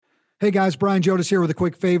Hey guys, Brian Jodas here with a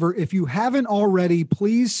quick favor. If you haven't already,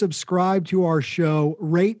 please subscribe to our show,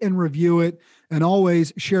 rate and review it, and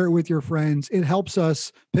always share it with your friends. It helps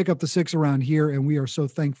us pick up the six around here, and we are so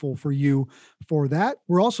thankful for you for that.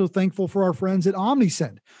 We're also thankful for our friends at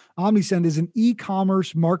Omnisend. Omnisend is an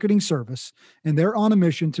e-commerce marketing service, and they're on a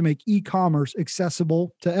mission to make e-commerce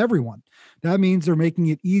accessible to everyone. That means they're making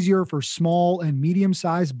it easier for small and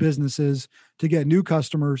medium-sized businesses to get new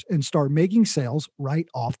customers and start making sales right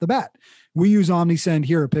off the bat. We use Omnisend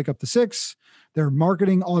here at Pick Up the Six. Their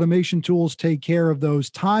marketing automation tools take care of those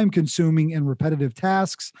time-consuming and repetitive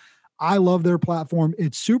tasks. I love their platform.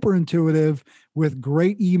 It's super intuitive with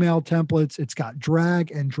great email templates. It's got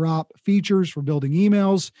drag and drop features for building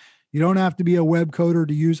emails. You don't have to be a web coder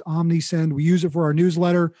to use Omnisend. We use it for our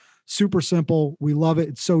newsletter. Super simple. We love it.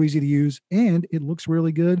 It's so easy to use, and it looks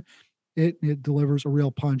really good. It delivers a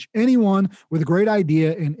real punch. Anyone with a great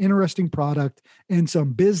idea, an interesting product, and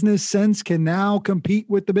some business sense can now compete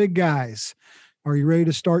with the big guys. Are you ready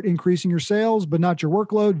to start increasing your sales, but not your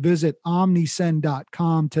workload? Visit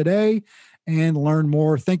omnisend.com today and learn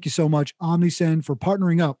more. Thank you so much, Omnisend, for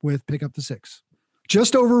partnering up with Pick Up the Six.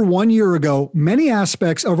 Just over 1 year ago, many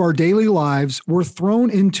aspects of our daily lives were thrown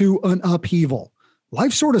into an upheaval.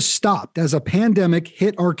 Life sort of stopped as a pandemic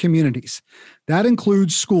hit our communities. That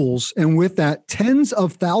includes schools, and with that, tens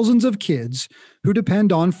of thousands of kids who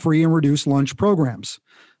depend on free and reduced lunch programs.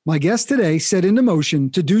 My guest today set into motion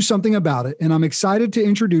to do something about it, and I'm excited to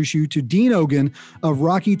introduce you to Dean Ogan of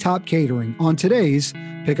Rocky Top Catering on today's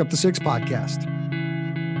Pick Up the Six podcast.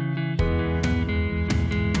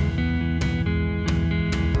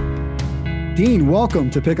 Dean, welcome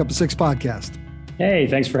to Pick Up the Six podcast. Hey,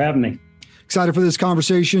 thanks for having me. Excited for this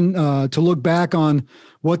conversation to look back on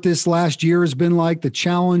what this last year has been like, the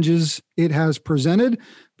challenges it has presented,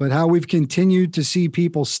 but how we've continued to see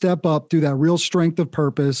people step up through that real strength of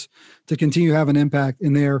purpose to continue to have an impact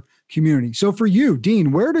in their community. So for you,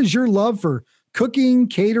 Dean, where does your love for cooking,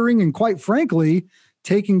 catering, and quite frankly,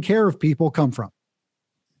 taking care of people come from?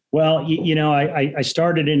 Well, I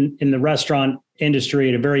started in the restaurant industry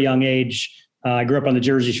at a very young age. I grew up on the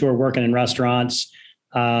Jersey Shore working in restaurants.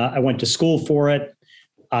 I went to school for it.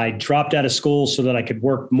 I dropped out of school so that I could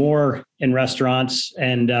work more in restaurants.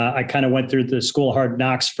 And I kind of went through the school of hard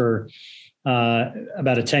knocks for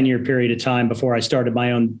about a 10-year period of time before I started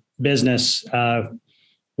my own business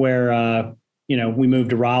where we moved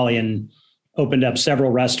to Raleigh and opened up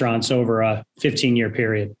several restaurants over a 15-year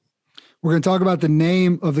period. We're going to talk about the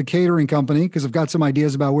name of the catering company because I've got some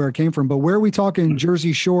ideas about where it came from. But where are we talking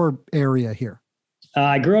Jersey Shore area here?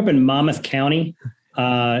 I grew up in Monmouth County.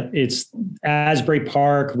 It's Asbury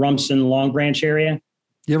Park, Rumson, Long Branch area.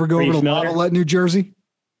 You ever go over to Lavallette, New Jersey?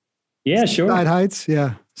 Yeah, sure. Side Heights.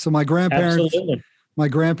 Yeah. So my grandparents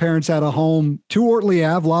had a home to Ortley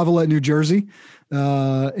Ave, Lavallette, New Jersey,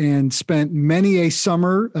 and spent many a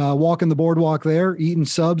summer walking the boardwalk there, eating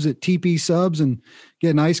subs at TP Subs and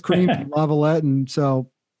getting ice cream from Lavallette. And so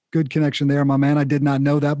good connection there, my man. I did not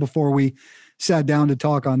know that before we sat down to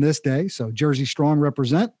talk on this day. So Jersey Strong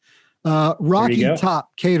represent. Rocky Top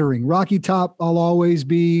Catering. Rocky Top, I'll always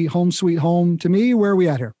be home sweet home to me. Where are we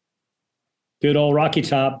at here? Good old Rocky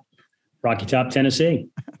Top, Tennessee.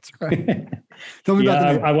 That's right. Tell me about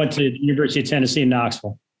that. I went to the University of Tennessee in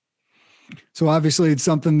Knoxville. So obviously it's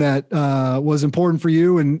something that was important for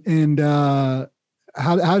you. And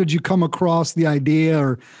how did you come across the idea,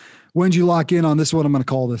 or when did you lock in on this is what I'm going to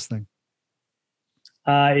call this thing?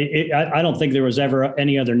 I don't think there was ever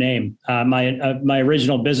any other name. My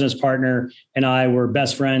original business partner and I were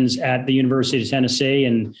best friends at the University of Tennessee,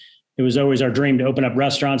 and it was always our dream to open up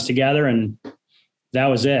restaurants together. And that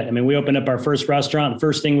was it. I mean, we opened up our first restaurant. The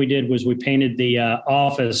first thing we did was we painted the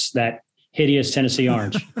office that hideous Tennessee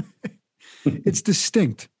orange. It's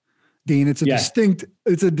distinct, Dean. It's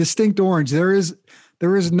a distinct orange. There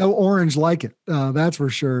is no orange like it. That's for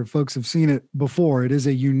sure. Folks have seen it before. It is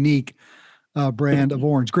a unique brand of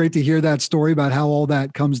orange. Great to hear that story about how all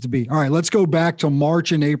that comes to be. All right, let's go back to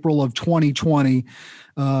March and April of 2020.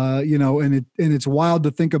 And it's wild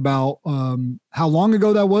to think about how long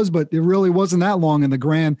ago that was, but it really wasn't that long in the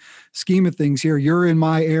grand scheme of things here. You're in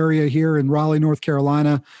my area here in Raleigh, North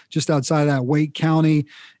Carolina, just outside of that Wake County,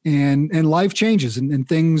 and life changes and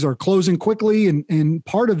things are closing quickly. And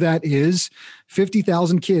part of that is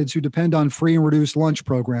 50,000 kids who depend on free and reduced lunch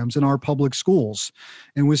programs in our public schools.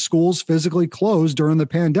 And with schools physically closed during the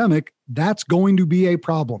pandemic, that's going to be a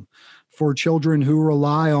problem for children who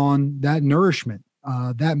rely on that nourishment,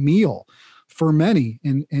 that meal for many.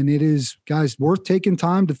 And it is, guys, worth taking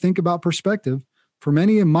time to think about perspective. For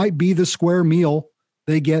many, it might be the square meal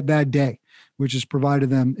they get that day. which is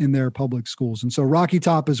provided them in their public schools. And so Rocky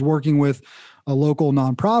Top is working with a local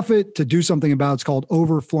nonprofit to do something about it's called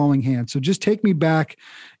Overflowing Hands. So just take me back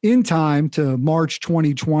in time to March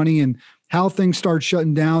 2020 and how things start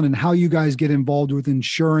shutting down and how you guys get involved with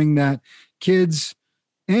ensuring that kids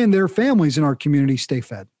and their families in our community stay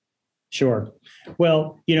fed. Sure.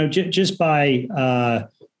 Well, just by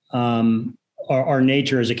our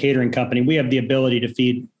nature as a catering company, we have the ability to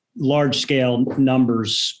feed large scale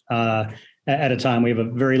numbers at a time. We have a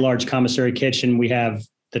very large commissary kitchen. We have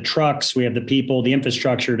the trucks, we have the people, the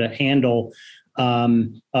infrastructure to handle a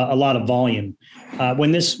lot of volume.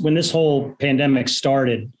 When this whole pandemic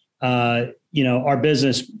started, our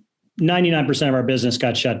business, 99% of our business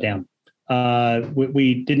got shut down.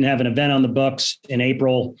 We didn't have an event on the books in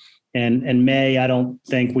April and May. I don't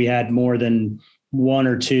think we had more than one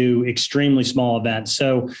or two extremely small events.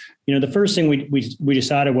 So, the first thing we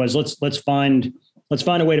decided was let's find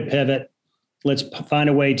a way to pivot. Let's find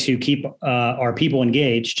a way to keep our people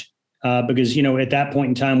engaged because, at that point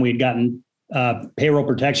in time, we had gotten payroll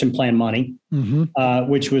protection plan money,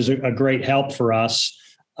 which was a great help for us.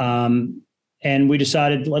 And we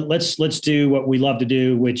decided let's do what we love to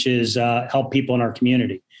do, which is help people in our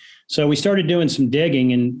community. So we started doing some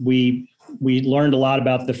digging, and we learned a lot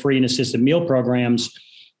about the free and assisted meal programs.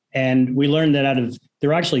 And we learned that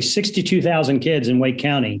there are actually 62,000 kids in Wake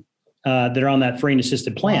County that are on that free and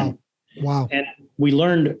assisted plan. Wow. And we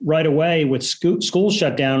learned right away with school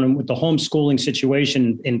shut down and with the homeschooling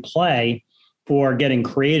situation in play or getting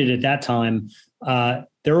created at that time,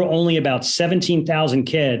 there were only about 17,000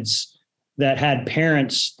 kids that had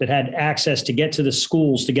parents that had access to get to the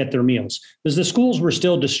schools to get their meals, because the schools were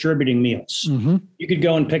still distributing meals. You could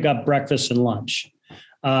go and pick up breakfast and lunch.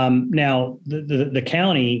 Now, the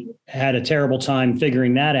county had a terrible time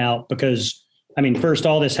figuring that out because, first,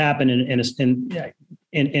 all this happened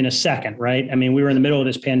in a second, right? We were in the middle of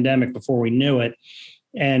this pandemic before we knew it.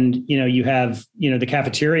 And, you have, the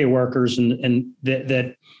cafeteria workers and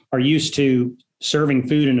that are used to serving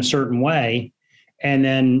food in a certain way. And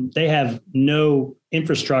then they have no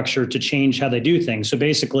infrastructure to change how they do things. So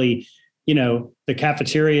basically, the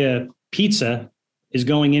cafeteria pizza is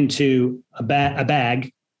going into a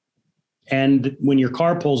bag. And when your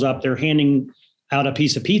car pulls up, they're handing out a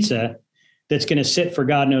piece of pizza that's going to sit for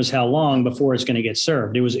God knows how long before it's going to get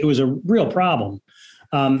served. It was a real problem.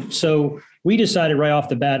 So we decided right off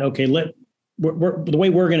the bat, okay, the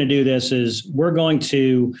way we're going to do this is we're going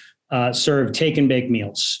to serve take and bake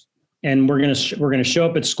meals. And we're going to show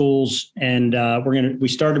up at schools, and we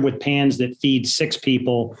started with pans that feed 6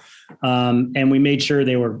 people, and we made sure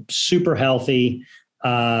they were super healthy.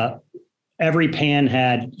 Every pan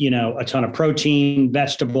had a ton of protein,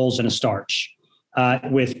 vegetables, and a starch,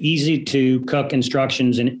 with easy to cook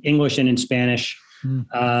instructions in English and in Spanish,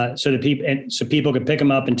 so people could pick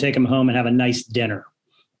them up and take them home and have a nice dinner.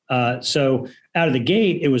 So out of the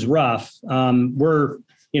gate, it was rough.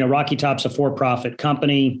 Rocky Top's a for-profit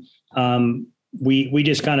company. We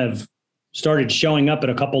just kind of started showing up at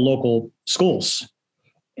a couple local schools,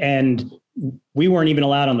 and we weren't even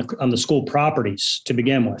allowed on the school properties to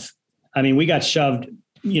begin with. We got shoved,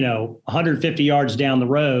 150 yards down the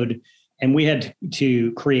road, and we had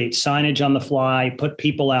to create signage on the fly, put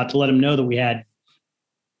people out to let them know that we had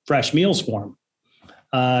fresh meals for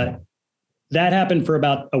them. That happened for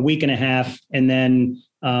about a week and a half. And then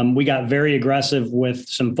we got very aggressive with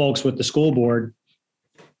some folks with the school board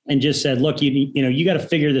and just said, look, you got to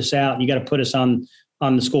figure this out. You got to put us on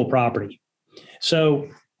the school property. So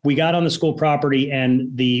we got on the school property,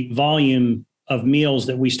 and the volume of meals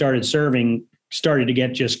that we started serving started to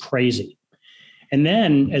get just crazy. And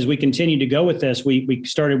then as we continued to go with this, we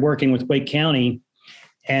started working with Wake County.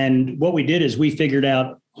 And what we did is we figured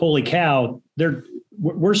out, holy cow,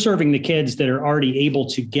 we're serving the kids that are already able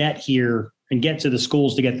to get here and get to the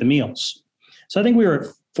schools to get the meals. So I think we were at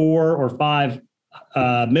 4 or 5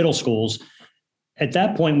 middle schools. At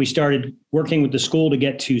that point, we started working with the school to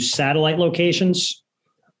get to satellite locations,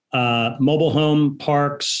 mobile home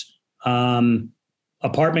parks,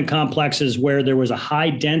 apartment complexes where there was a high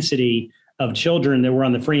density of children that were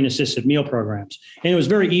on the free and assisted meal programs. And it was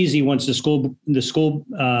very easy once the school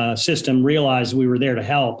system realized we were there to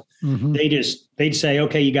help. They'd say,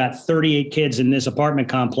 okay, you got 38 kids in this apartment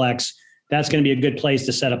complex. That's going to be a good place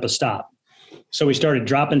to set up a stop. So we started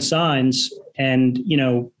dropping signs, and,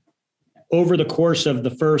 over the course of the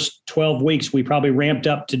first 12 weeks, we probably ramped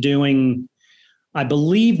up to doing, I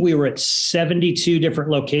believe we were at 72 different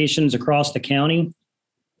locations across the county.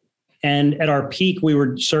 And at our peak, we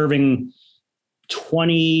were serving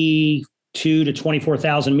 22 to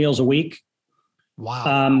 24,000 meals a week.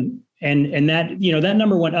 Wow. and that, that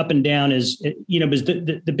number went up and down because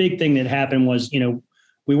the big thing that happened was,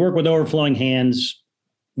 we work with Overflowing Hands.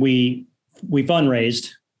 We fundraised.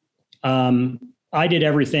 I did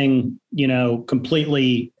everything,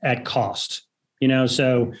 completely at cost,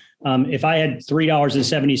 so if I had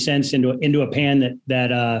 $3.70 into a pan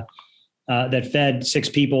that fed 6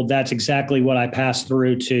 people, that's exactly what I passed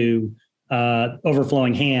through to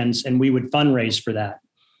Overflowing Hands, and we would fundraise for that.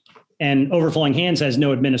 And Overflowing Hands has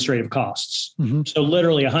no administrative costs. Mm-hmm. So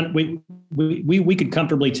literally we could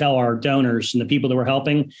comfortably tell our donors and the people that we're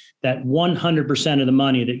helping that 100% of the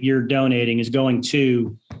money that you're donating is going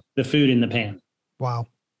to the food in the pan. Wow.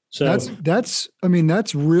 So that's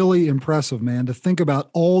really impressive, man, to think about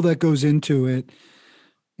all that goes into it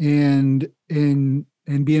and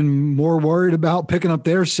being more worried about picking up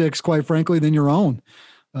their 6, quite frankly, than your own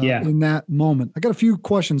in that moment. I got a few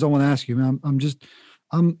questions I want to ask you, man.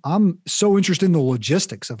 I'm so interested in the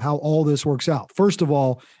logistics of how all this works out. First of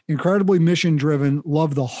all, incredibly mission driven,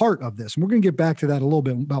 love the heart of this. And we're going to get back to that a little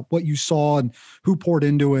bit about what you saw and who poured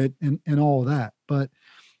into it and all of that. But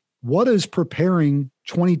what is preparing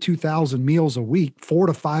 22,000 meals a week,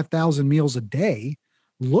 4,000 to 5,000 meals a day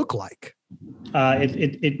look like?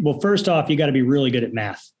 Well, first off, you got to be really good at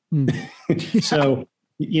math. Yeah. So,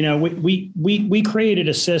 we created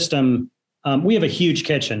a system. We have a huge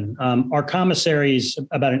kitchen. Our commissary is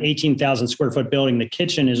about an 18,000 square foot building. The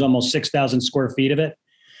kitchen is almost 6,000 square feet of it.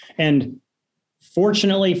 And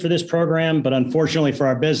fortunately for this program, but unfortunately for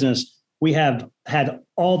our business, we have had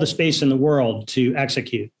all the space in the world to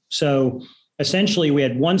execute. So essentially we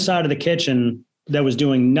had one side of the kitchen that was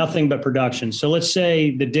doing nothing but production. So let's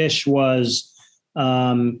say the dish was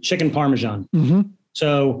chicken Parmesan. Mm-hmm.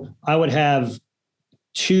 So I would have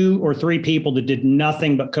 2 or 3 people that did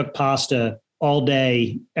nothing but cook pasta all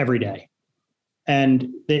day, every day. And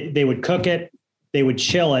they would cook it, they would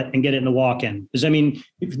chill it and get it in the walk-in. Because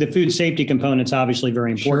the food safety component's obviously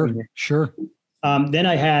very important. Sure. Then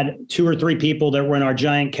I had 2 or 3 people that were in our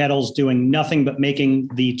giant kettles doing nothing but making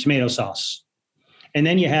the tomato sauce. And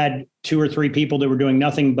then you had 2 or 3 people that were doing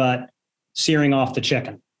nothing but searing off the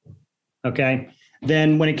chicken. Okay.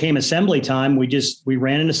 Then when it came assembly time, we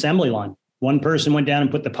ran an assembly line. One person went down and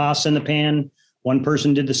put the pasta in the pan. One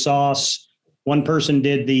person did the sauce. One person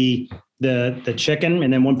did the chicken,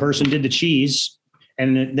 and then one person did the cheese.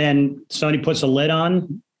 And then somebody puts a lid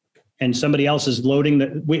on, and somebody else is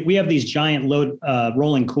loading we have these giant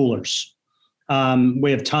rolling coolers.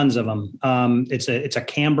 We have tons of them. It's a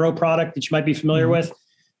Cambro product that you might be familiar with.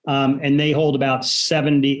 And they hold about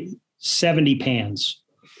 70 pans.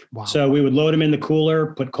 Wow. So we would load them in the cooler,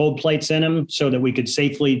 put cold plates in them so that we could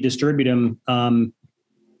safely distribute them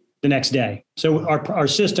the next day. So our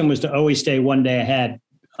system was to always stay one day ahead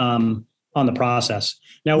on the process.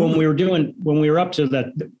 Now, when we were up to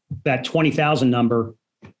that 20,000 number,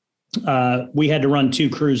 we had to run 2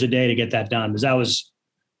 crews a day to get that done because that was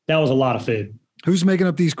a lot of food. Who's making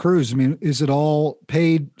up these crews? Is it all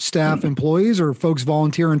paid staff employees or folks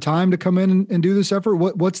volunteering time to come in and do this effort?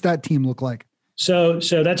 What's that team look like? So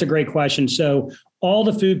that's a great question. So all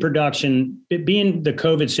the food production, it being the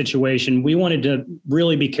COVID situation, we wanted to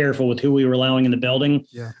really be careful with who we were allowing in the building.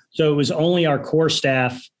 Yeah. So it was only our core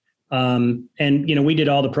staff. And, we did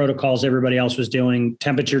all the protocols everybody else was doing,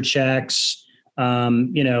 temperature checks,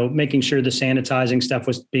 making sure the sanitizing stuff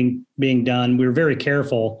was being done. We were very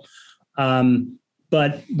careful.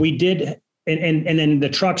 But we did, and then the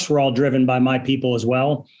trucks were all driven by my people as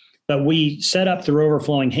well. But we set up through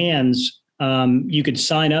Overflowing Hands. You could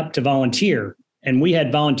sign up to volunteer, and we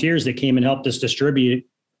had volunteers that came and helped us distribute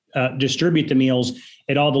the meals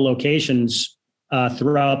at all the locations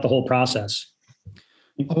throughout the whole process.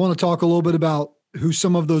 I want to talk a little bit about who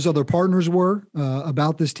some of those other partners were,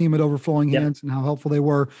 about this team at Overflowing Hands and how helpful they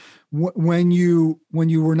were. When you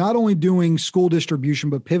were not only doing school distribution,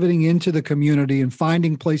 but pivoting into the community and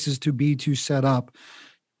finding places to set up,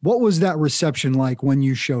 what was that reception like when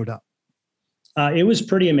you showed up? It was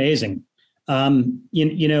pretty amazing.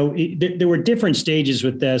 There were different stages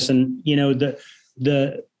with this, and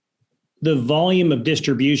the volume of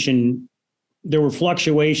distribution, there were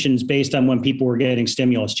fluctuations based on when people were getting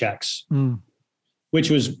stimulus checks, which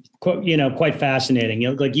was quite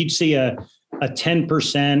fascinating. Like you'd see a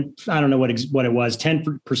 10%, I don't know what it was,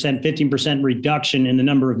 10%, 15% reduction in the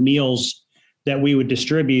number of meals that we would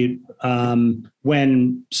distribute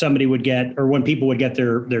when somebody would get, or when people would get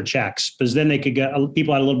their checks, because then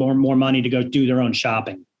people had a little more money to go do their own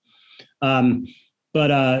shopping. But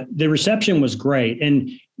the reception was great.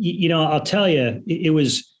 And, I'll tell you, it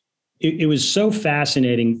was so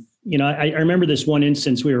fascinating. I remember this one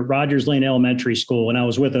instance. We were at Rogers Lane Elementary School, and I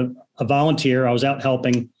was with a volunteer. I was out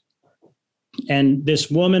helping, And this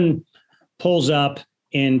woman pulls up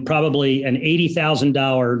in probably an $80,000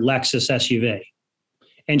 Lexus SUV.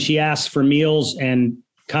 And she asks for meals and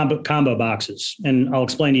combo boxes. And I'll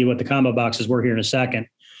explain to you what the combo boxes were here in a second.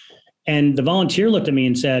 And the volunteer looked at me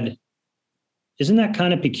and said, isn't that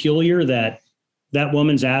kind of peculiar that that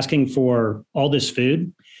woman's asking for all this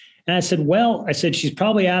food? And I said, well, she's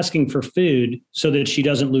probably asking for food so that she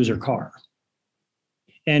doesn't lose her car.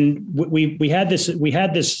 And we had this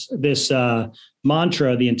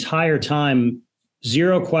mantra the entire time: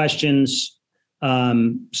 0 questions,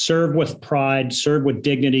 serve with pride, serve with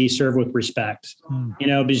dignity, serve with respect.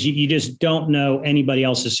 Because you just don't know anybody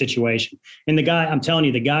else's situation. And the guy, I'm telling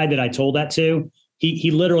you, the guy that I told that to,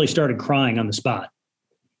 he literally started crying on the spot.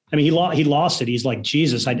 I mean, he lost it. He's like,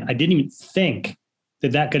 Jesus, I didn't even think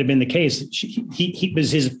that could have been the case.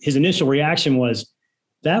 His initial reaction was,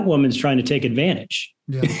 that woman's trying to take advantage.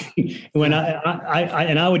 Yeah. When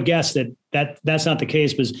I would guess that's not the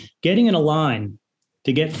case, because getting in a line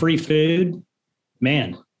to get free food,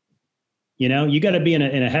 man, you got to be in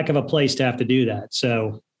a heck of a place to have to do that.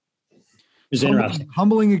 So it was interesting.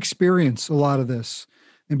 Humbling experience, a lot of this,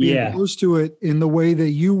 and being close to it in the way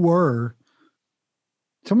that you were.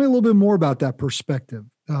 Tell me a little bit more about that perspective.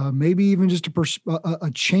 Maybe even just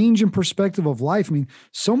a change in perspective of life. I mean,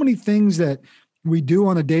 so many things that we do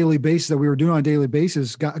on a daily basis, that we were doing on a daily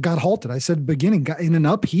basis, got halted. I said at the beginning, got in an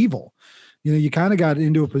upheaval. You kind of got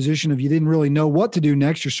into a position of you didn't really know what to do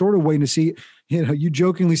next. You're sort of waiting to see. You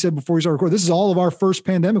jokingly said before we started recording, this is all of our first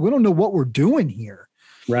pandemic. We don't know what we're doing here.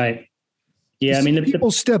 Right. Yeah. I mean, people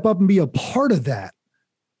step up and be a part of that.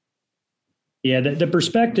 Yeah. The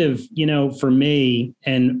perspective, for me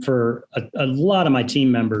and for a lot of my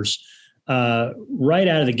team members, right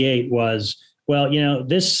out of the gate was, well,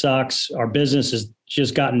 this sucks. Our business has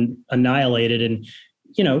just gotten annihilated. And,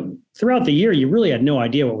 throughout the year, you really had no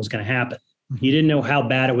idea what was going to happen. You didn't know how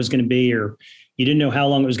bad it was going to be, or you didn't know how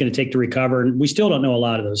long it was going to take to recover. And we still don't know a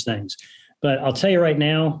lot of those things. But I'll tell you right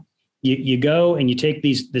now, you go and you take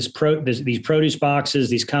these produce boxes,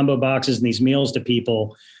 these combo boxes, and these meals to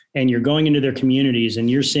people, and you're going into their communities and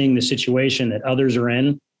you're seeing the situation that others are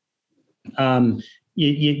in.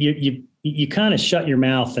 You kind of shut your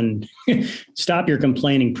mouth and stop your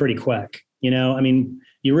complaining pretty quick.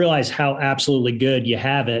 You realize how absolutely good you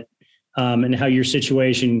have it, and how your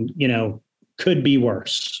situation, could be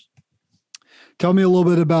worse. Tell me a little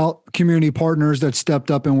bit about community partners that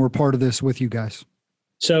stepped up and were part of this with you guys.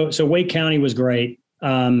 So Wake County was great.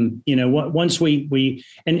 Once we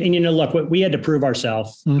look, we had to prove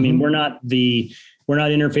ourselves. Mm-hmm. I mean, we're not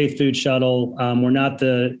Interfaith Food Shuttle. We're not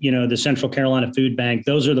the Central Carolina Food Bank.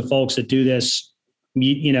 Those are the folks that do this,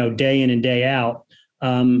 day in and day out.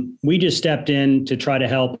 We just stepped in to try to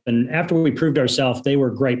help. And after we proved ourselves, they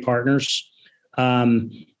were great partners.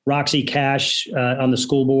 Roxy Cash on the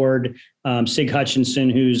school board, Sig Hutchinson,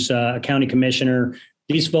 who's a county commissioner.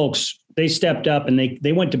 These folks, they stepped up and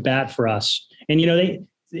they went to bat for us. And, in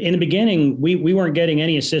the beginning, we weren't getting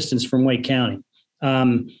any assistance from Wake County.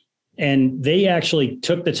 And they actually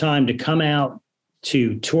took the time to come out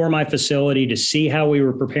to tour my facility, to see how we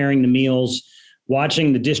were preparing the meals,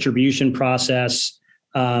 watching the distribution process.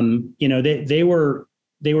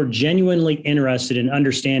 They were genuinely interested in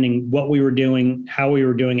understanding what we were doing, how we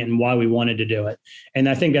were doing it, and why we wanted to do it. And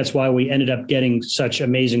I think that's why we ended up getting such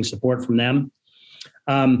amazing support from them.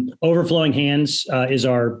 Overflowing Hands is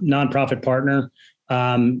our nonprofit partner.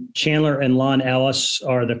 Chandler and Lon Ellis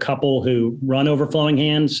are the couple who run Overflowing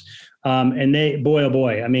Hands. And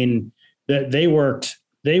I mean, they worked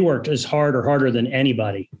as hard or harder than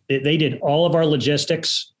anybody. They did all of our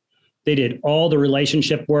logistics. They did all the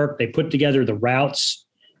relationship work. They put together the routes.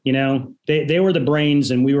 They were the brains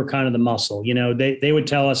and we were kind of the muscle. They would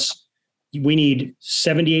tell us, we need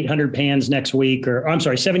 7,800 pans next week,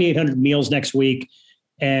 7,800 meals next week.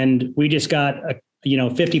 And we just got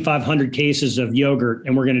 5,500 cases of yogurt,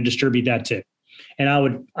 and we're going to distribute that too. And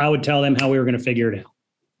I would tell them how we were going to figure it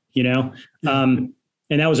out, and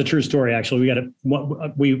that was a true story. Actually,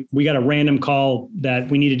 we got a random call that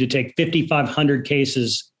we needed to take 5,500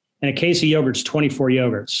 cases, and a case of yogurt's 24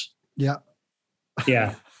 yogurts. Yeah.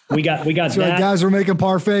 Yeah. We got That's that. Right, guys, we're making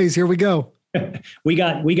parfaits. Here we go. we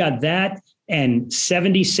got that and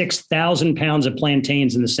 76,000 pounds of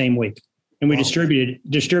plantains in the same week. And we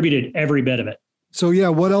distributed every bit of it. So yeah,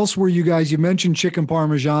 what else were you guys? You mentioned chicken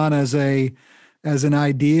Parmesan as an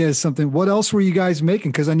idea, as something. What else were you guys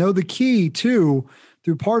making? Because I know the key too,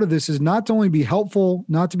 through part of this, is not to only be helpful,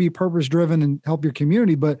 not to be purpose driven and help your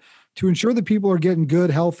community, but to ensure that people are getting good,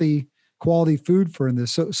 healthy, quality food for in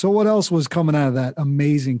this. So what else was coming out of that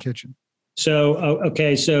amazing kitchen? So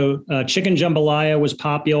chicken jambalaya was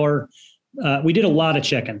popular. we did a lot of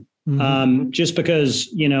chicken. Just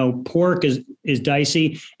because, pork is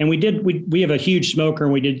dicey, and we have a huge smoker,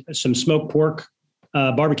 and we did some smoked pork,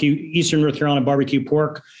 barbecue, Eastern North Carolina barbecue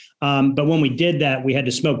pork. But when we did that, we had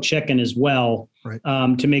to smoke chicken as well, right,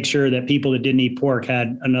 to make sure that people that didn't eat pork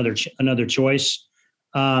had another choice.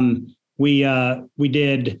 We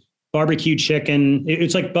did barbecue chicken.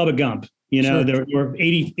 It's like Bubba Gump. Sure. There were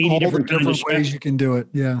 80 different kinds of ways you can do it.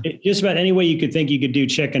 Yeah. Just about any way you could think you could do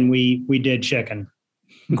chicken, we did chicken.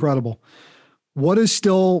 Incredible. What is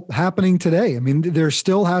still happening today? I mean, there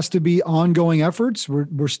still has to be ongoing efforts.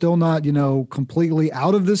 We're still not, completely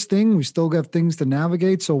out of this thing. We still got things to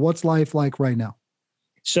navigate. So what's life like right now?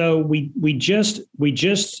 So we just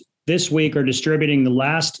this week are distributing the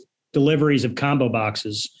last deliveries of combo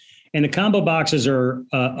boxes, and the combo boxes are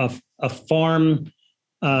a farm.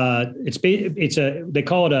 They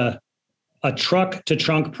call it a truck to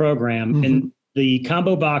trunk program, and the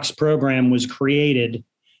combo box program was created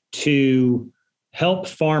to help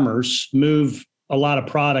farmers move a lot of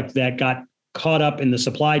product that got caught up in the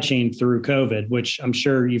supply chain through COVID, which I'm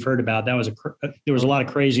sure you've heard about. There was a lot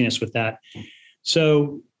of craziness with that.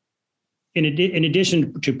 So in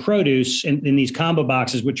addition to produce in these combo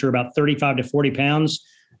boxes, which are about 35 to 40 pounds,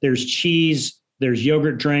 there's cheese, there's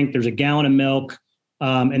yogurt drink, there's a gallon of milk,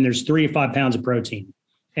 and there's 3 to 5 pounds of protein.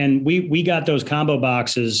 And we got those combo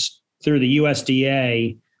boxes through the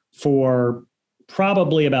USDA for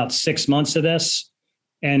probably about 6 months of this.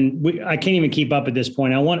 And I can't even keep up at this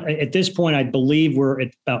point. At this point, I believe we're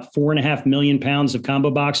at about 4.5 million pounds of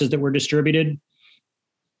combo boxes that were distributed.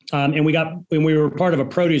 And we were part of a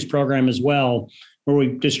produce program as well, where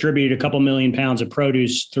we distributed a couple million pounds of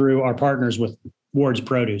produce through our partners with Ward's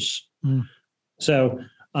Produce. So,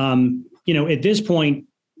 at this point,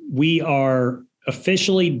 we are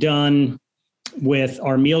officially done with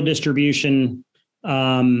our meal distribution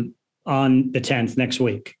on the 10th next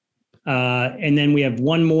week. And then we have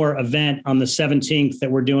one more event on the 17th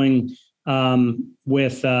that we're doing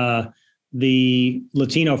with the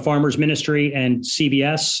Latino Farmers Ministry and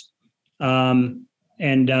CBS. And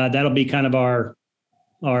that'll be kind of our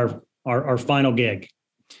final gig.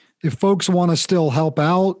 If folks want to still help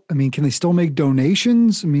out, I mean, can they still make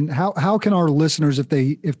donations? I mean, how can our listeners, if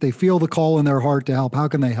they feel the call in their heart to help, how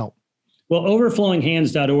can they help? Well,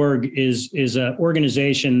 overflowinghands.org is an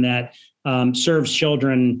organization that serves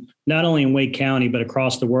children not only in Wake County but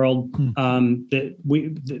across the world.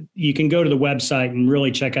 You can go to the website and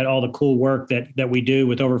really check out all the cool work that we do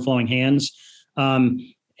with Overflowing Hands, and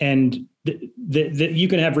you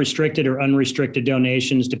can have restricted or unrestricted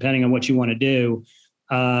donations depending on what you want to do.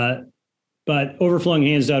 But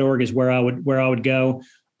overflowinghands.org is where I would go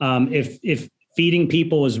if feeding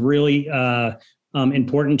people is really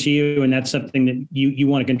important to you, and that's something that you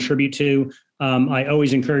want to contribute to. I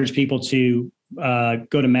always encourage people to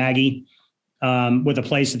go to Maggie with a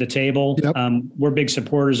place at the table. Yep. We're big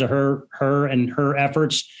supporters of her and her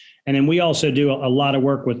efforts. And then we also do a lot of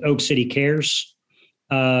work with Oak City Cares.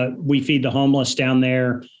 We feed the homeless down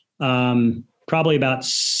there probably about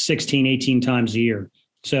 16, 18 times a year.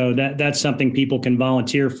 So that's something people can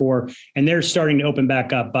volunteer for. And they're starting to open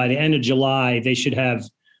back up. By the end of July, they should have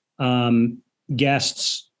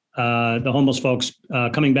guests, the homeless folks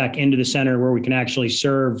coming back into the center where we can actually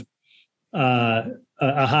serve a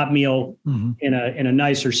hot meal in a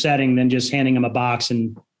nicer setting than just handing them a box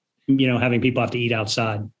and having people have to eat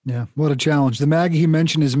outside. Yeah, what a challenge. The Maggie he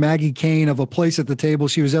mentioned is Maggie Kane of A Place at the Table.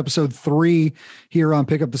 She was episode 3 here on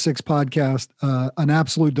Pick Up the Six podcast. An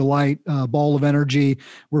absolute delight, ball of energy.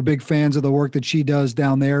 We're big fans of the work that she does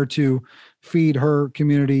down there to feed her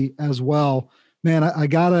community as well. Man, I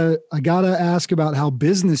gotta ask about how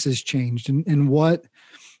business has changed and what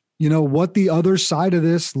the other side of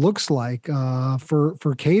this looks like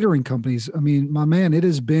for catering companies. I mean, my man, it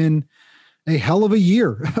has been a hell of a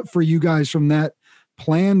year for you guys from that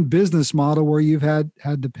planned business model where you've had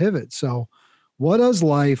to pivot. So what does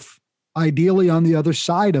life ideally on the other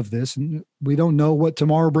side of this? And we don't know what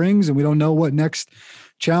tomorrow brings and we don't know what next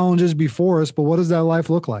challenges before us, but what does that life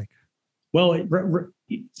look like? Well,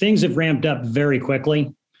 things have ramped up very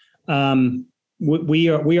quickly. We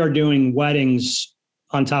are doing weddings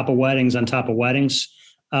on top of weddings on top of weddings.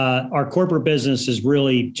 Our corporate business is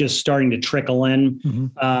really just starting to trickle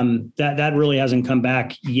in. That really hasn't come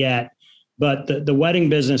back yet, but the wedding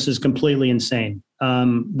business is completely insane.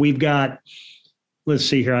 We've got, let's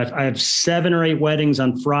see here. I have 7 or 8 weddings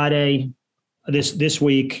on Friday this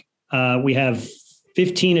week. We have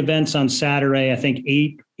 15 events on Saturday. I think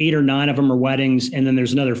 8 or 9 of them are weddings. And then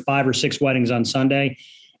there's another 5 or 6 weddings on Sunday.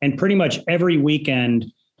 And pretty much every weekend,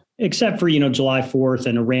 except for, July 4th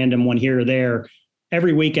and a random one here or there,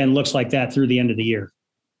 every weekend looks like that through the end of the year.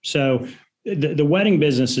 So the wedding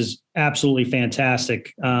business is absolutely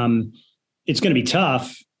fantastic. It's going to be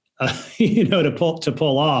tough, to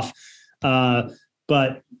pull off.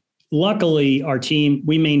 But luckily our team,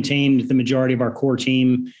 we maintained the majority of our core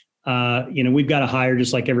team. We've got to hire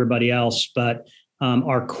just like everybody else, but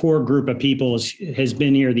our core group of people has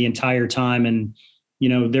been here the entire time, and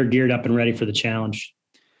they're geared up and ready for the challenge.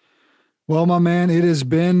 Well, my man, it has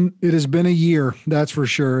been a year, that's for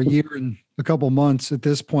sure. A year and a couple months at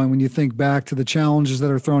this point, when you think back to the challenges that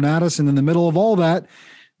are thrown at us. And in the middle of all that,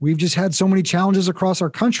 we've just had so many challenges across our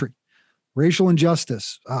country. Racial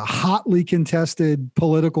injustice, a hotly contested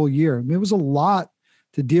political year. I mean, it was a lot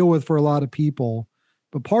to deal with for a lot of people.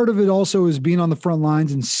 But part of it also is being on the front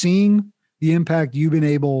lines and seeing the impact you've been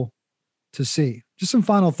able to see. Just some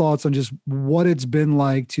final thoughts on just what it's been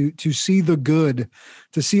like to see the good,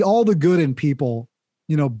 to see all the good in people,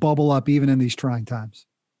 bubble up even in these trying times.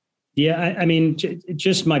 Yeah, I mean,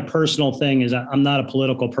 just my personal thing is I'm not a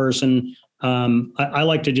political person. I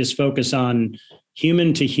like to just focus on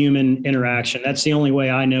human to human interaction. That's the only way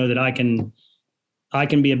I know that I can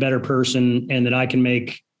be a better person, and that I can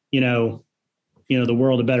make, the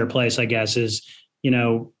world a better place, I guess, is,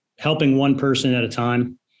 helping one person at a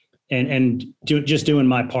time and just doing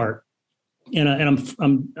my part. And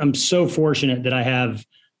I'm so fortunate that I have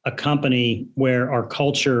a company where our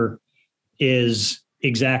culture is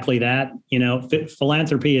exactly that.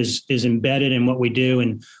 Philanthropy is embedded in what we do,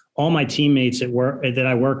 and all my teammates at work that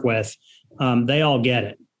I work with, they all get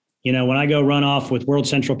it. When I go run off with World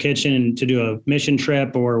Central Kitchen to do a mission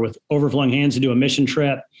trip, or with Overflowing Hands to do a mission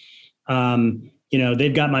trip,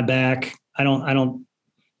 they've got my back. I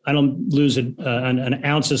don't lose an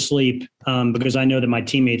ounce of sleep because I know that my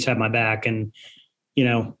teammates have my back. And,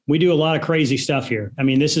 we do a lot of crazy stuff here. I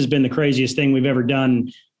mean, this has been the craziest thing we've ever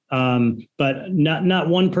done. But not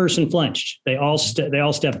one person flinched. They all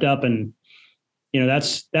stepped up, and,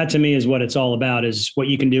 that to me is what it's all about, is what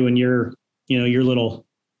you can do in your little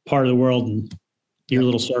part of the world and your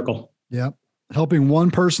little circle. Yep. Helping one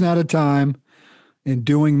person at a time and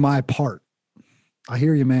doing my part. I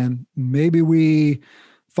hear you, man. Maybe we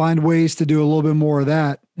find ways to do a little bit more of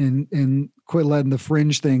that and quit letting the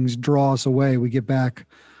fringe things draw us away. We get back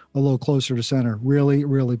a little closer to center. Really,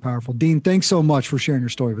 really powerful. Dean, thanks so much for sharing your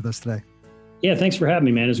story with us today. Yeah, thanks for having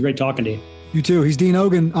me, man. It was great talking to you. You too. He's Dean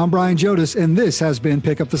Ogan. I'm Brian Jodis, and this has been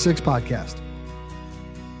Pick Up the Six Podcast.